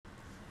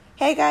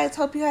Hey guys,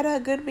 hope you had a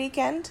good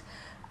weekend.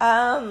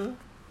 I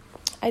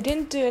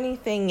didn't do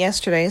anything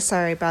yesterday,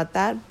 sorry about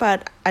that,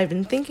 but I've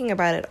been thinking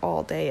about it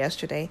all day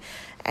yesterday,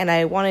 and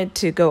I wanted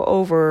to go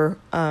over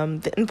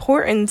the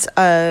importance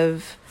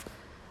of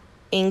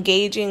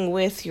engaging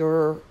with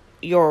your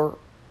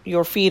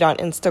feed on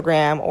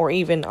Instagram or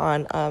even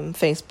on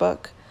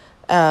Facebook.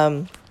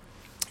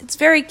 It's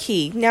very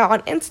key. Now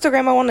on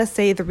Instagram, I want to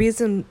say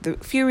the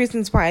few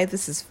reasons why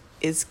this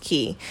is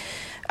key.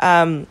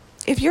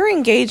 If you're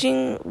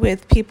engaging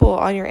with people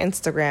on your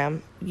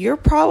Instagram, you're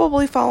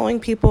probably following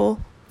people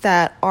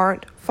that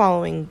aren't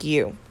following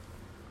you.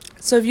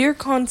 So if you're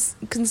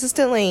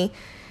consistently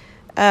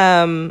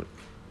engaging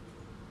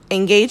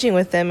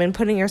with them and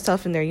putting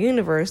yourself in their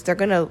universe, they're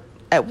going to,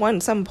 at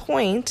some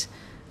point,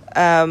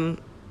 go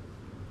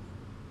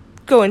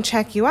and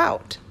check you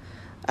out.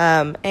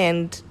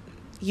 And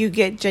you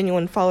get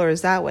genuine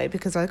followers that way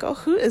because they're like, oh,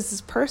 who is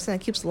this person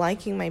that keeps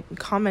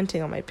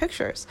commenting on my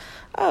pictures?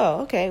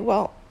 Oh, okay,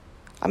 well,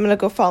 I'm going to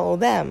go follow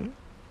them.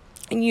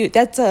 And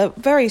that's a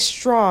very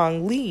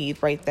strong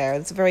lead right there.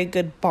 It's a very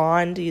good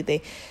bond.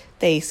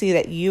 They see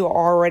that you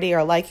already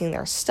are liking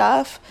their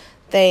stuff.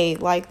 They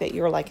like that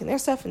you're liking their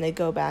stuff, and they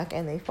go back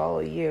and they follow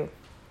you.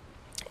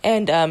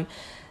 And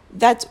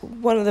that's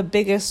one of the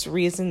biggest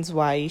reasons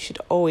why you should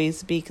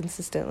always be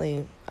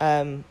consistently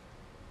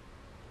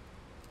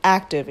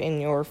active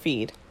in your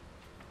feed.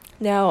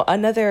 Now,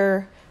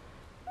 another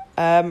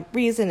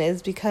reason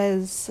is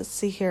because, let's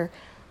see here,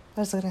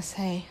 what was I going to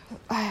say?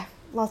 I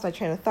lost my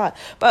train of thought.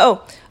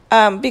 But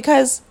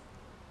because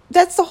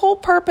that's the whole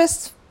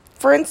purpose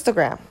for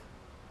Instagram.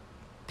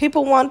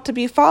 People want to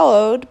be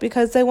followed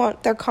because they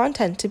want their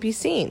content to be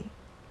seen.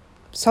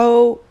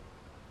 So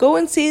go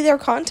and see their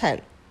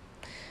content.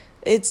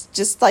 It's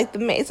just like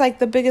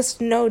the biggest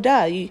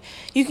no-duh.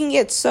 You can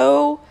get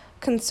so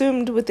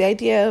consumed with the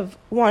idea of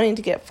wanting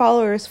to get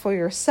followers for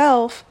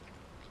yourself,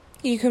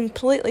 you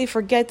completely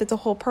forget that the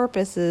whole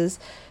purpose is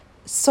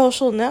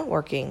social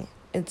networking.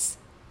 It's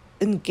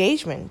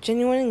engagement,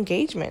 genuine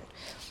engagement.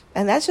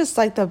 And that's just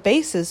like the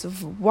basis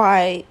of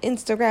why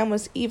Instagram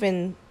was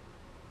even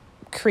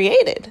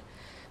created.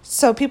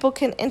 So people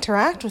can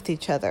interact with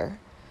each other.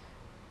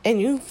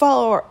 And you're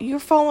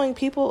following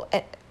people,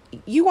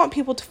 you want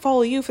people to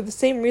follow you for the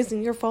same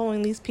reason you're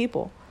following these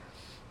people.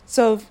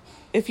 So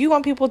if you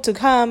want people to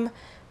come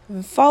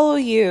follow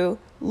you,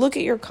 look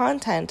at your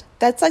content,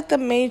 that's like the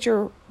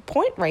major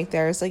point right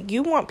there. It's like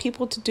you want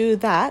people to do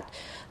that.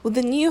 Well,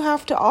 then you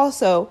have to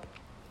also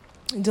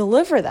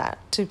deliver that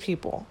to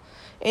people.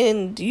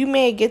 And you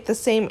may get the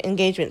same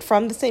engagement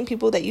from the same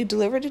people that you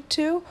delivered it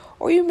to,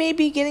 or you may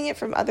be getting it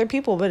from other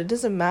people, but it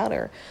doesn't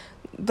matter.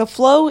 The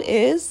flow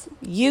is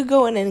you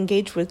go and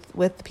engage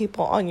with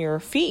people on your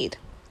feed,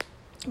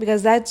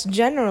 because that's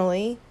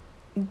genuinely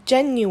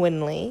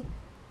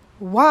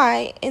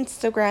why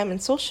Instagram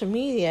and social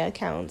media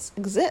accounts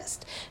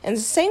exist. And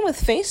it's the same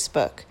with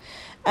Facebook.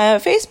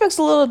 Facebook's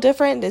a little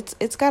different.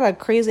 It's got a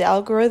crazy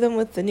algorithm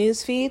with the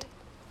news feed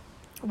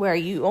where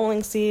you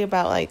only see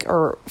about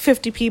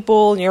 50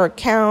 people in your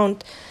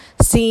account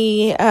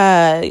see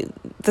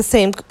the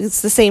same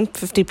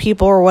 50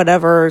 people or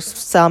whatever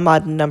some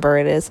odd number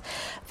it is.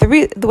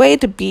 The way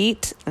to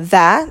beat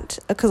that,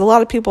 because a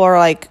lot of people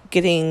are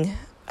getting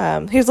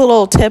here's a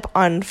little tip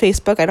on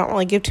Facebook. I don't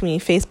really give too many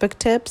Facebook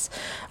tips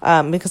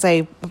because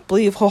I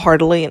believe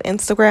wholeheartedly in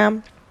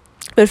Instagram.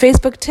 But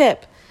Facebook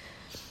tip,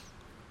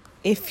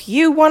 if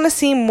you want to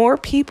see more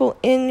people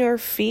in your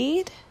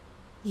feed,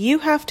 you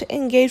have to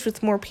engage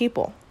with more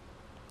people.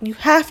 You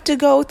have to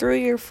go through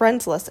your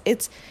friends list.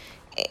 It's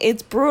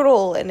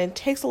brutal and it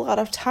takes a lot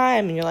of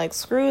time. And you're like,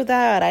 screw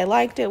that. I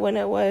liked it when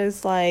it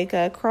was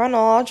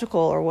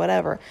chronological or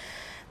whatever.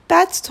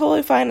 That's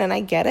totally fine and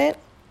I get it.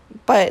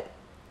 But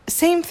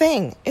same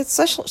thing. It's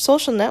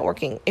social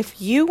networking.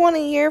 If you want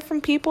to hear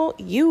from people,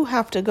 you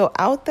have to go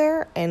out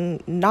there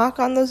and knock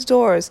on those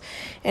doors.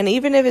 And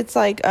even if it's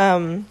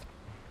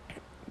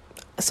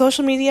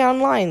social media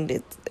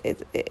online,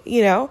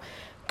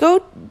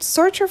 go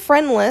search your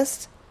friend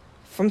list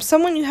from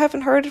someone you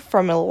haven't heard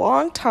from in a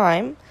long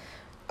time,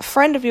 a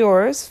friend of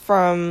yours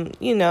from,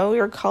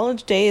 your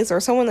college days, or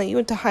someone that you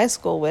went to high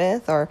school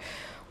with, or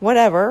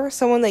whatever,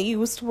 someone that you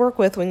used to work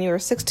with when you were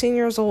 16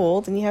 years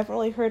old and you haven't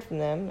really heard from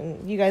them,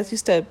 and you guys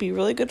used to be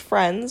really good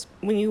friends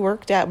when you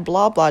worked at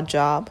blah blah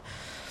job.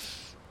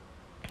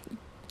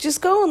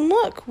 Just go and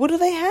look. What do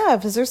they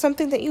have? Is there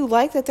something that you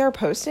like that they're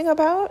posting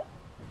about?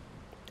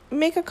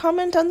 Make a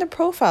comment on their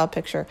profile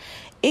picture.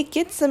 It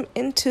gets them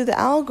into the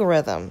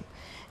algorithm.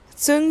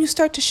 Soon you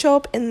start to show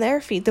up in their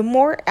feed. The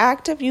more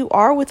active you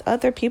are with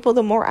other people,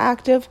 the more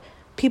active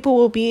people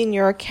will be in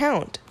your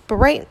account.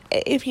 But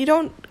if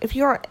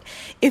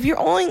you're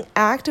only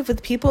active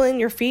with people in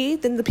your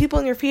feed, then the people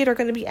in your feed are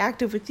going to be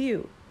active with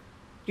you.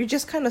 You're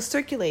just kind of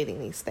circulating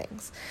these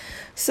things.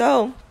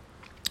 So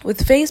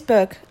with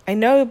Facebook, I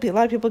know a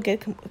lot of people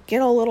get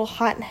a little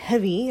hot and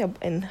heavy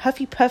and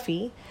huffy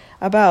puffy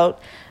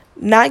about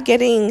not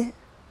getting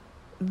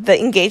the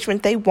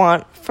engagement they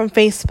want from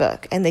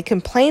Facebook, and they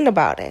complain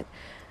about it.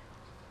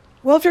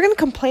 Well, if you're going to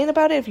complain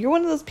about it, if you're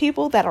one of those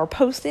people that are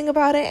posting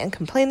about it and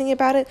complaining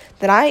about it,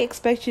 then I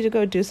expect you to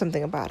go do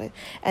something about it.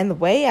 And the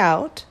way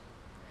out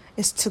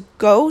is to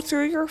go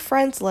through your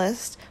friends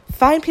list,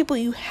 find people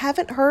you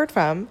haven't heard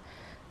from,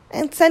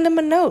 and send them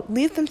a note.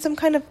 Leave them some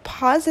kind of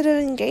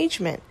positive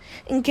engagement.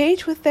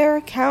 Engage with their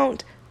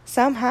account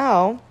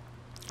somehow.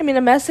 I mean,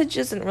 a direct message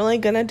isn't really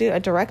going to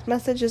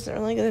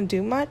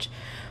do much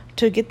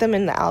to get them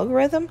in the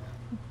algorithm.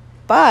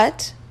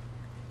 But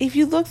if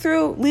you look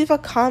through, leave a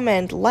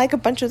comment, like a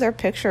bunch of their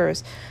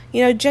pictures,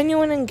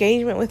 genuine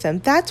engagement with them,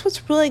 that's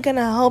what's really going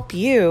to help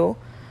you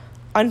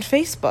on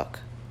Facebook.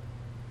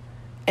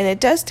 And it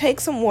does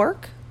take some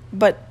work,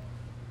 but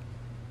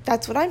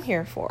that's what I'm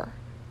here for.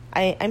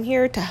 I'm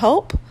here to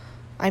help.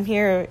 I'm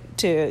here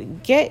to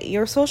get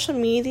your social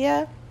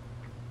media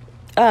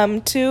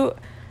to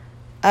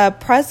a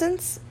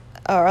presence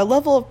or a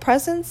level of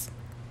presence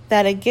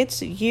that it gets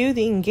you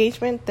the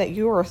engagement that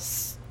you are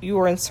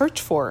in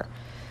search for.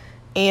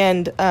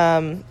 And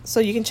so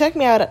you can check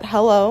me out at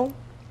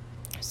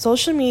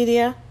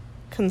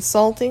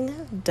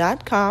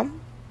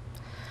hellosocialmediaconsulting.com.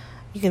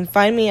 You can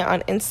find me on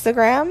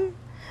Instagram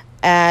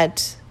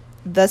at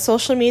The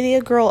Social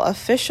Media Girl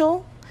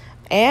Official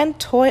and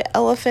Toy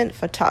Elephant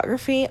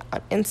Photography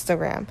on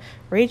Instagram.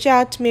 Reach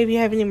out to me if you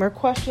have any more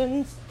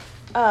questions.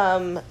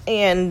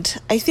 And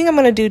I think I'm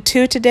going to do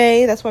 2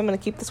 today. That's why I'm going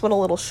to keep this one a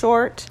little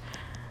short.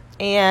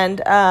 And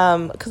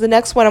because the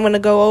next one I'm going to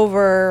go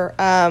over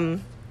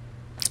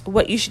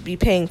what you should be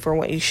paying for and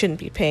what you shouldn't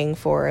be paying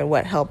for and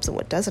what helps and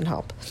what doesn't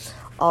help.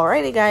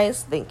 Alrighty,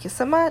 guys. Thank you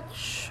so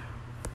much.